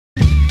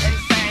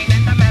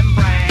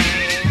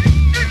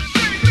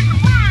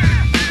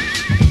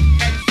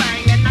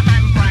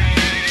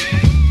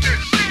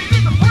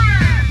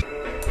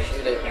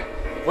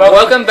Well,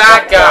 welcome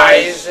back,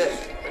 guys.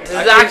 This is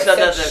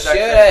actually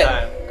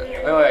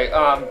Wait,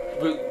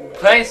 we're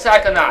playing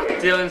Psychonauts,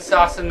 stealing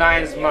Saucer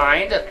 9's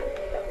mind.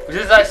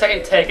 This is our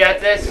second take at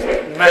this.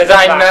 Because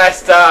I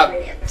messed up.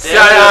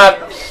 Shut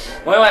up.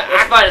 Wait,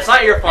 it's fine. It's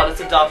not your fault.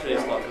 It's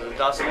Adoption's fault. Because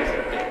Adoption is a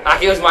bitch.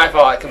 Actually, it was my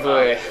fault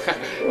completely.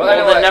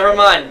 Well, then never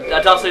mind.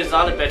 Adoption is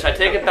not a bitch. I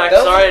take it back.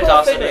 Sorry,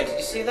 Adoption. Did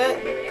you see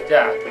that?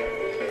 Yeah.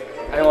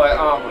 Anyway,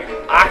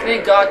 Acne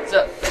got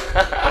the...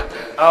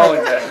 oh,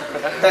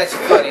 that's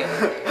funny.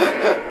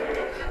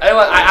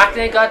 Anyway, I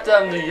accidentally got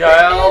the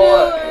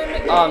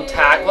yellow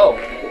tag. Whoa,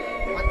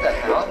 what the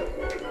hell?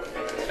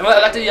 Anyway, I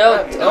got the yellow. I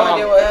have no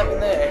idea what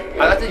happened there. I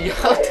got the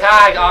yellow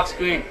tag off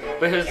screen,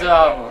 but his I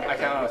can't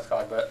remember what it's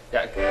called, but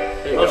yeah.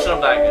 Emotional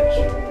baggage.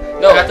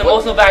 No, I got the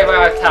emotional baggage, but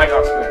I got tag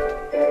off screen.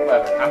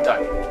 Whatever, I'm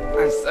done.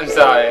 I'm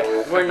sorry.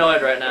 We're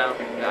annoyed right now.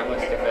 Yeah, I'm gonna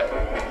skip it.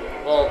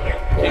 Well,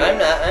 I'm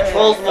not.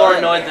 Troll's more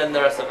annoyed than the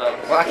rest of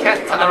us. Well, I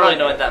can't. I'm not really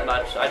annoyed that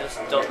much. I just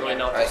don't really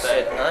know what to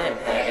say. I'm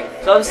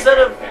happy. So instead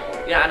of,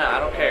 yeah, I know, I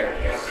don't care.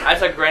 I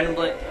just like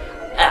randomly,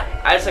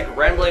 I just like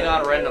rambling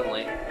on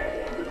randomly.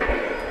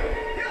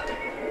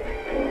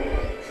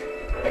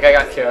 Like I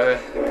got killed.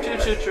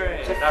 Choo-choo train.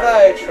 It's a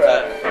fire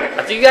truck.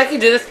 I think I can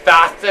do this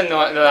faster than the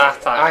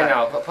last time. I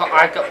know.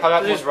 I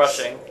got Who's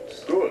rushing?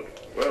 Good.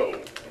 Well,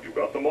 you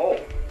got them all.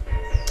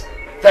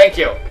 Thank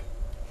you.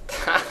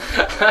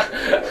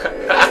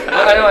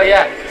 Anyway,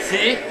 yeah.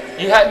 See,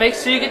 you have make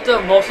sure you get the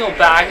emotional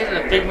baggage and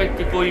the figment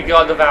before you get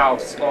all the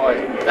valves. Or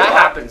that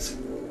happens.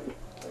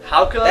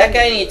 How come that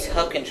guy needs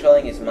help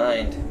controlling his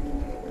mind?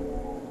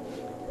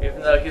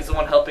 Even though he's the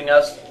one helping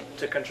us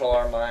to control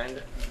our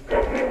mind.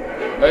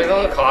 But he's the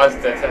one who caused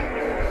it.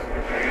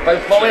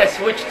 But pulling a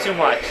switch too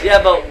much.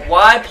 Yeah, but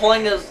why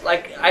pulling is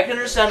like I can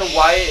understand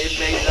why it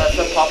made that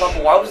stuff pop up,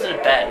 but why was it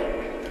in bed?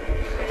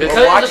 Because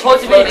it's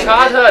supposed to be in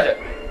childhood.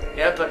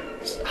 Yeah, but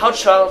how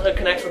childhood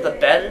connects with a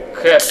bed?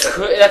 Crib.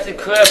 That's a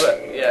crib.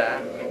 Yeah.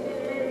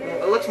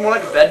 It looks more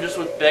like a bed just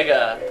with big,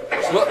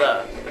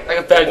 like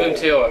a bedroom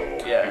too.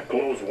 Yeah. You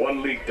close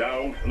one leak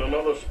down and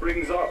another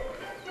springs up.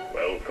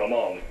 Well, come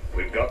on.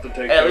 We've got to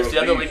take Hey, at least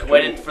the other leak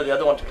waited for the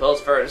other one to close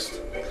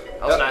first.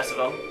 That was nice of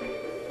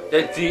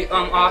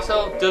him.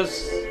 Also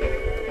does...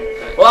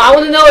 Well, I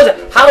want to know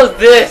is how is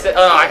this?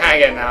 Oh, I can't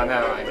get it now.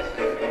 Never mind.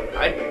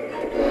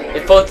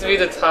 It's supposed to be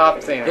the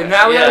top thing. And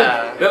now we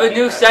have a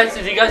new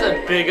sensor. You guys are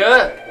bigger,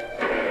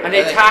 and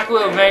they attack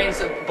with range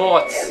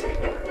bots.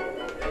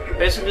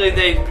 Basically,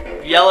 they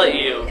yell at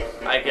you,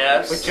 I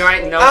guess. With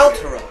giant nose.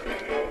 Alterock.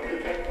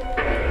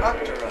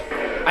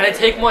 And they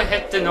take more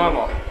hits than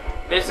normal.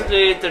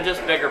 Basically, they're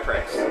just bigger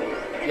pricks.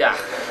 Yeah.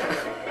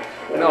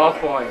 In all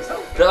forms.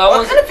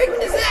 What kind of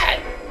figment is that?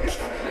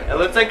 It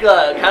looks like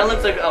kind of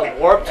looks like a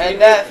warped. And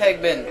that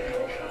figment.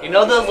 You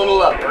know those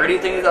little birdie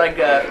things that like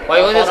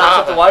why would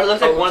out the water? It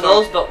looks like one of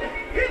those, but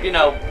you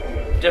know,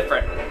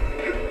 different.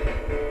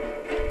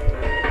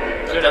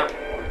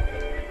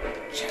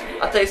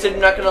 I thought you said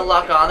you're not gonna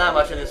lock on that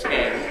much in this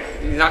game.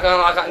 You're not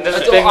gonna lock on. There's a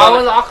big one. I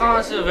want to lock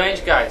on to the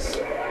range, guys.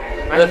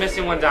 I'm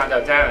missing one down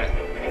though. Damn it.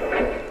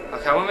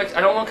 Okay,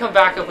 I don't want to come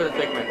back up with the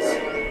figments.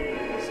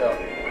 So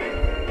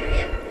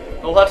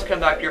we'll have to come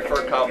back here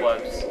for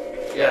cobwebs.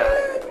 Yeah.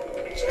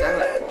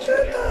 Damn it.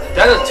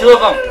 There's two of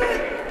them.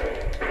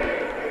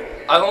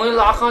 I only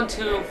lock on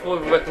two for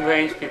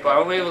range people. I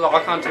don't really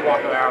lock on to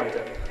walk around.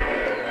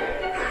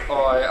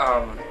 Or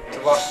to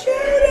walk.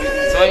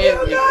 So you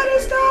gotta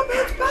stop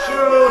its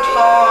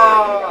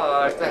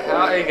what the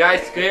hell are you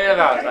guys screaming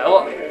about?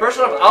 Well, first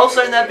off, I was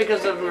saying that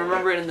because of,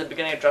 remember in the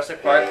beginning of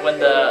Jurassic Park when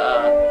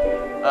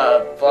the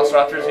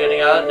Velociraptor's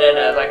getting out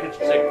and like it's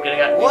like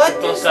getting out. What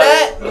is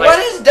that? Like, what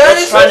is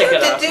dinosaurs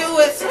to do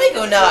with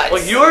Psychonauts?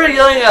 Well, you were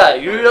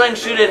yelling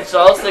shoot it,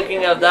 so I was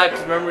thinking of that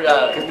because remember,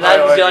 because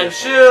Matt was yelling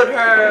shoot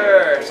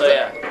her. So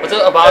yeah. What's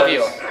it above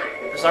you?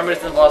 For some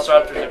reason, the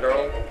Velociraptor's a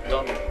girl.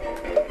 Don't.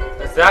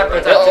 Is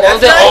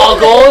that all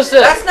goals?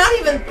 That's not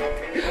even.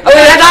 Oh,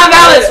 yeah, that's not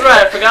valid! That's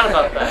right, I forgot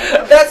about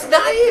that. That's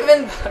not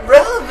even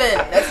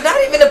relevant. That's not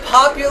even a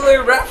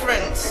popular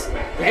reference.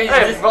 Hey,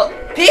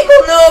 people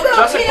know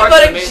about peanut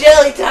butter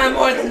jelly time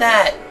more than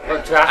that.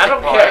 I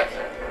don't care.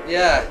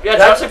 Yeah. Yeah,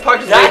 Jurassic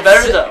Park is way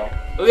better though.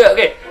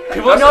 Okay.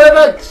 People know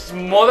about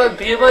more about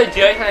peanut butter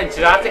jelly time and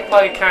Jurassic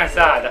Park is kind of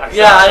sad.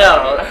 Yeah, I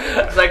know.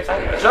 It's like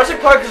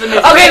Jurassic Park is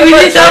amazing. Okay, we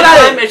need to talk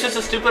about it. It's just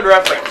a stupid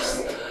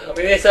reference.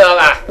 We need to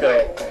talk about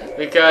it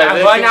because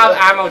I'm running out of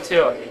ammo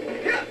too.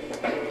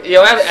 You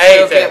don't have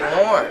A. Get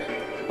more.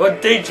 Well,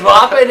 they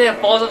drop it and it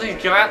falls off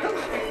these giant.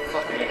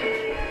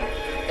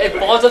 It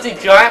falls off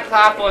these giant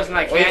platforms and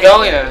like. Where are you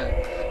going in?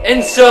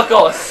 In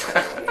circles.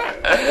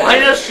 Why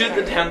just shoot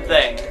the damn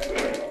thing?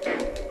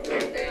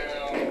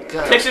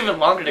 God. It takes even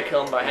longer to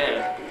kill him by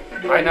hand.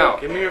 I know.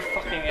 Give me your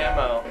fucking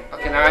ammo.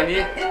 Okay, now I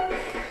need.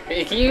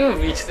 Can you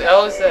reach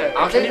those? I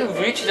don't think you can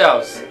reach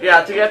those. Yeah,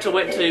 I think you have to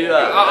wait until you.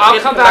 I'll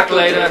come back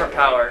later. Different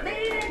power.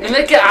 Let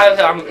me get out of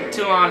here. I'm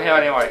too long here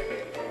anyway.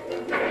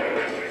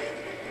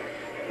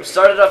 We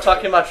started off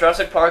talking about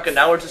Jurassic Park and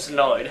now we're just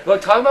annoyed.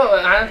 But talking about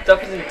Iron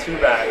Stuff isn't too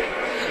bad.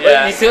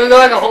 Yeah. You still go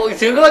like a whole. You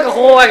still go like a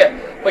whole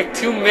like like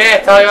 2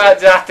 minutes talking about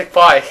Jurassic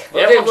Park.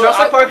 Yeah, well,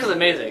 Jurassic Park is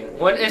amazing.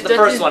 The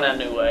first one,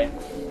 anyway.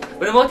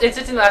 But the most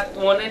interesting last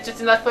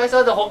part I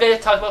saw, the whole guy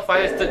just talked about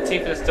Friday the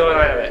 13th and the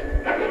storyline of it.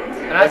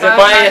 And I thought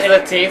Friday the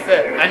 13th,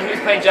 and he was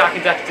playing Jack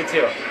and Dexter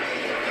too.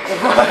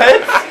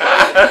 What?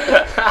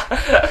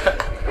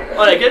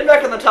 Alright, getting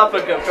back on the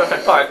topic of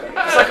Jurassic Park,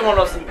 the second one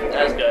wasn't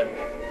as good.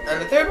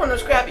 And the third one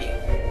was crappy.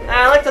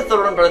 I like the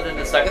third one better than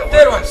the second one. The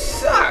third one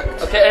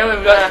sucked. Okay, anyway,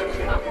 we got...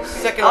 The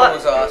second one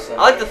was awesome.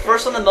 I like the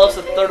first one the most,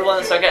 the third one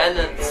the second,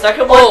 and the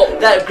second one,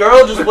 that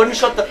girl just wouldn't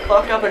shut the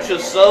fuck up and she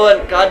was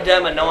so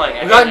goddamn annoying.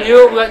 We got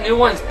new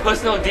ones,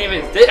 personal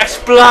demons. They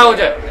explode!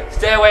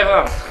 Stay away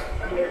from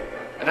them.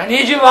 And I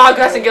need you,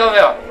 Marcus and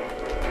Gilville.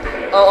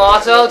 Oh,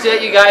 also, to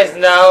let you guys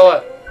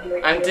know,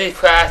 I'm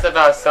depressed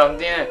about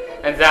something,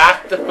 and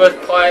that's the first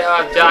part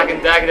of Jack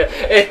and Dexter.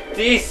 It's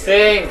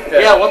desynced.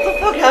 Yeah, what the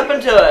fuck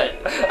happened to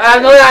it? I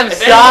know that, I'm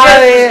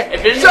sorry.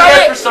 If you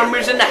guys for some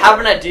reason have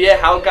an idea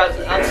how it got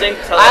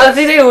unsynced, tell us. I don't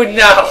think they would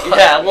know.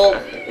 Yeah, well,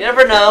 you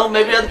never know.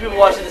 Maybe other people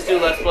watching this do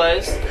Let's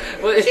Plays.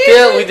 Well, it's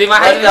still, they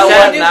might have to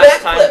that do one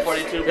mask time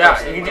 42. Yeah,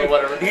 you can do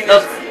whatever. You can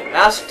no,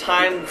 mask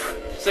time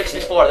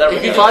 64. That you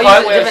was can probably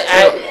use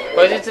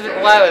a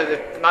different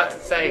whatever, not to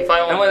say.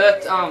 And with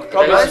that,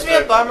 Reminds me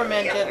of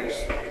Bomberman Jitters.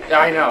 Yeah,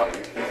 I know.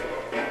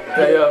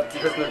 The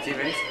personal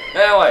demons.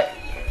 Anyway,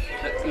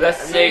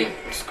 let's see.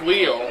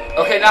 Squeal.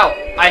 Okay, now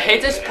I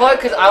hate this part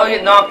because I will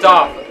get knocked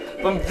off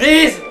from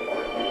these.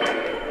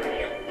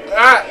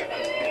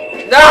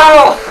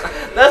 No.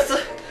 That's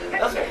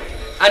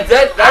And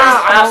that is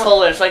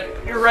asshole. It's like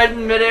you're right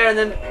in midair and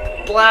then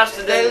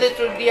blasted. The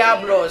little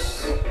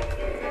Diablos.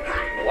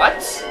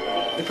 What?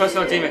 The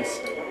personal demons.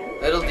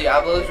 Little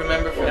Diablos,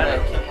 remember from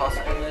the Kim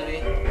Possible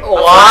movie?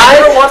 What? I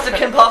never watched the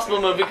Kim Possible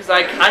movie because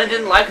I kind of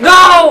didn't like it.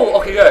 No!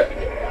 Okay, good.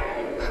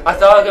 I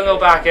thought I was gonna go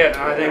back in and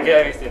I didn't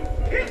get anything.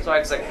 So I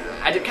was like,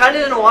 I kind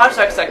of didn't watch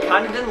that because I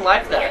kind of didn't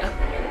like that.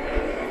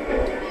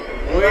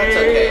 Well, that's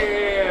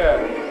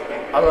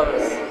okay. I love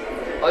this.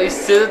 Are you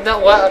still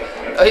not what?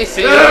 Are you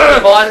still You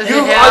are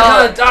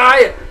gonna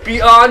die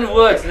beyond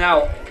words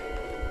now.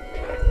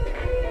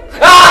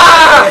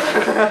 Ah!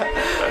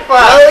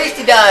 Well, at least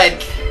he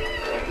died.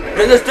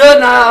 There's still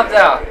not up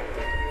there.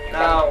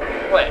 Now,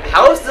 wait,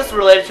 how is this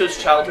related to his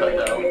childhood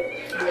though?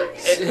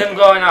 It's him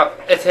growing up.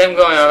 It's him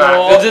growing up.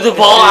 Oh, The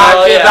ball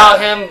actually about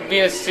him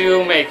being a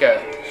shoe maker.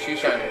 Shoe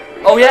shiner.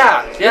 Oh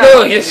yeah.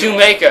 No, he's a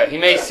shoemaker. He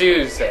makes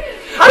shoes.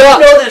 How do you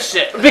know this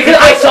shit? Because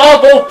I saw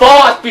both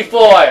vaults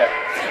before.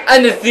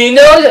 And the thing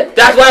knows,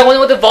 that's why I wonder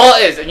what the vault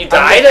is. And you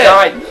died.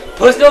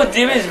 Personal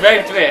demons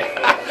raped me.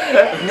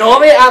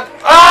 Normally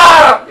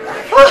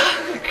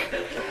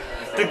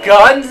the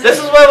guns. This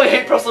is why we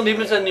hate personal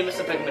demons and demons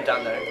to pigment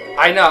down there.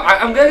 I know.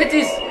 I'm gonna get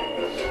these.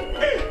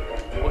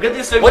 We'll get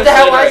these things. What the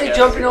hell? Why is he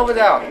jumping over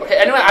there? Okay.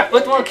 Anyway, I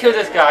first want to kill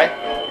this guy,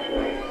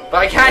 but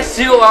I can't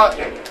shoot.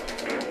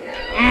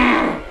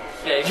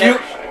 Yeah, you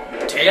can't.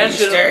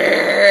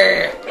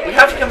 Taster. We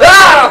have to come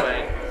back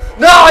anyway.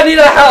 No, I need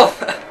a help.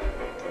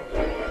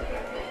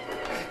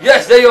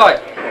 Yes, there you are.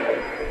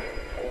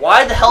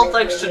 Why the health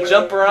likes to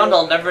jump around,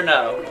 I'll never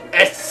know.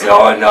 It's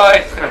so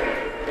annoying.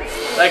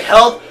 Like,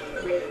 health,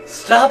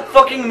 stop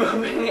fucking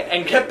moving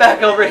and get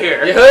back over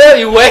here.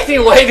 You're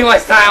wasting way too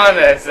much time on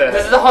this.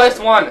 This is the hardest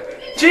one.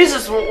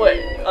 Jesus,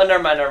 wait. Oh,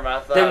 never mind.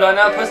 They've run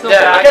out of personal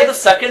I got the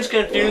seconds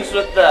confused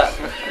with the...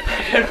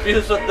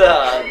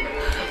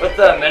 with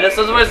the minutes.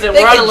 Otherwise, we're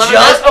on 11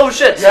 minutes. Oh,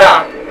 shit.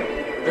 Yeah.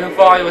 Then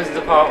follow was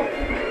the problem.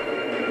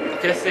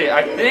 Okay, see.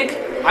 I think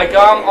I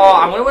got them all.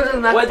 I'm gonna go to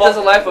the next. Wait, there's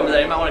a life over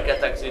there. You might want to get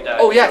that because you died.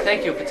 Oh yeah,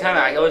 thank you for telling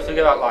me. I always forget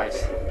about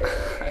lives.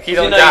 He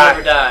don't die. die. You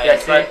never die. Yeah,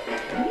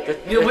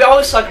 see? We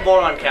always suck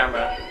more on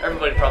camera.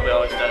 Everybody probably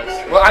always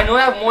does. Well, I know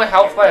I have more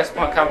health by this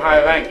point. I'm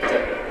higher ranked.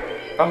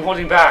 I'm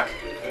holding back,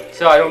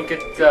 so I don't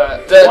get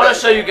the. I want to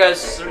show you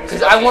guys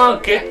because I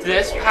want to get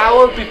this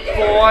power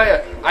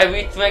before I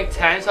reach rank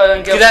 10, so I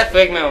don't get. Do that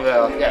figment over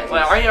there. Yeah.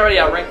 Wait, aren't you already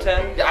at rank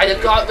 10? Yeah, I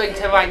just got rank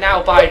 10 right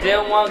now, but I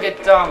didn't want to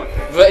get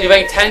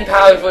rank 10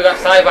 power before I got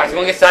side blast. You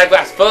want to get side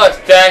blast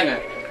first,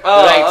 then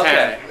rank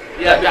 10.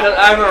 Yeah, because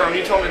I remember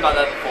you told me about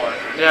that before.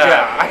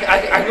 Yeah,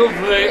 I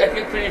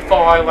get pretty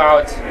far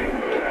without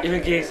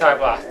even getting side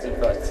blasted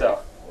first, so.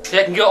 See,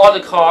 I can get all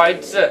the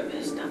cards.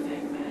 There's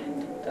nothing, man.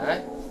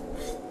 Did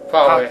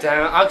Probably. Oh,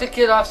 damn it. I'll just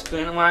get off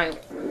screen.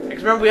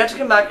 Because remember, we have to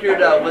come back here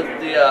with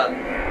the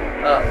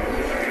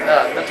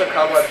mental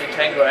cobweb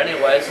detango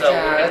anyway, so.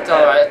 Yeah, that's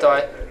alright, that's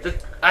alright.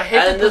 I hate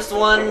and this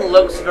one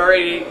looks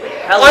very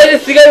hellish. I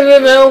just think I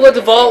remember what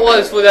the vault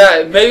was for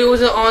that. Maybe it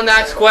wasn't on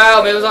that square,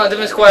 maybe it was on a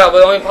different square, but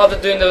it only popped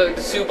up during the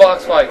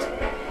shoebox fight.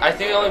 I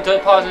think it only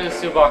popped up in the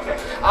shoebox fight.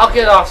 I'll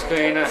get off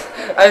screen. I'm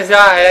sorry,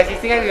 I actually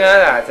think I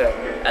remember that.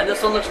 And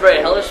this one looks very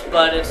hellish,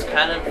 but it's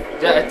kind of...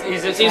 Yeah, it's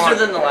easier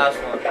than the last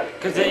one.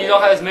 Because then you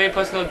don't have as many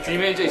personal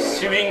demons just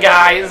shooting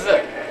guys.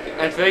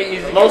 And it's very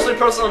easy. Mostly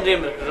personal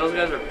demons, because those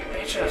guys are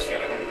bitches.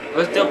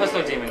 But still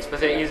personal demons, but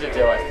they're easy to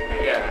deal with.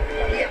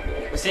 Yeah.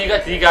 But see, you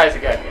got these guys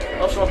again.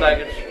 Emotional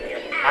baggage.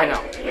 I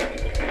know.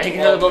 And you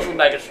can emotional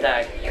baggage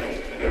tag.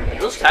 Do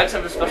those tags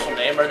have a special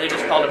name, or are they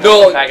just called a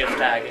No. package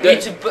tag?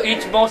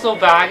 Each emotional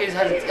baggage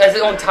has its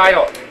own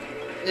title.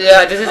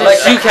 Yeah, This is like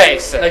a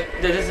suitcase. Like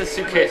this is the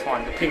suitcase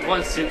one. The pink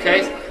one's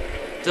suitcase.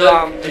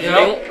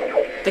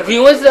 The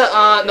green one's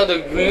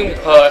the green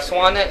purse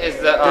one is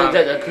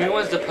the green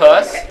one's the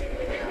purse.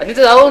 I think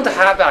the other one's the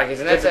hat bag,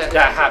 isn't it?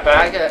 That hat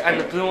bag, and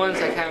the blue one's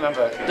I can't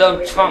remember.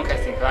 The trunk, I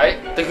think,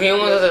 right? The green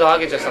one's the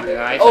luggage or something,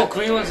 right? Oh,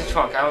 green one's the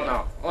trunk. I don't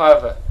know.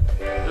 Whatever.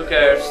 Who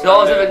cares? They're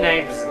all different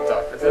names and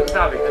stuff. It's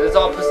not big. It's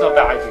all personal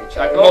baggage.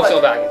 Like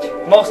emotional baggage.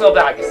 Emotional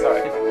baggage.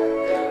 Sorry.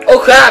 Oh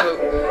crap!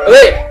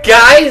 Wait,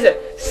 guys.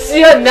 See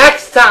you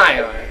next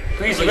time.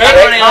 Please rate,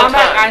 comment,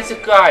 and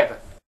subscribe.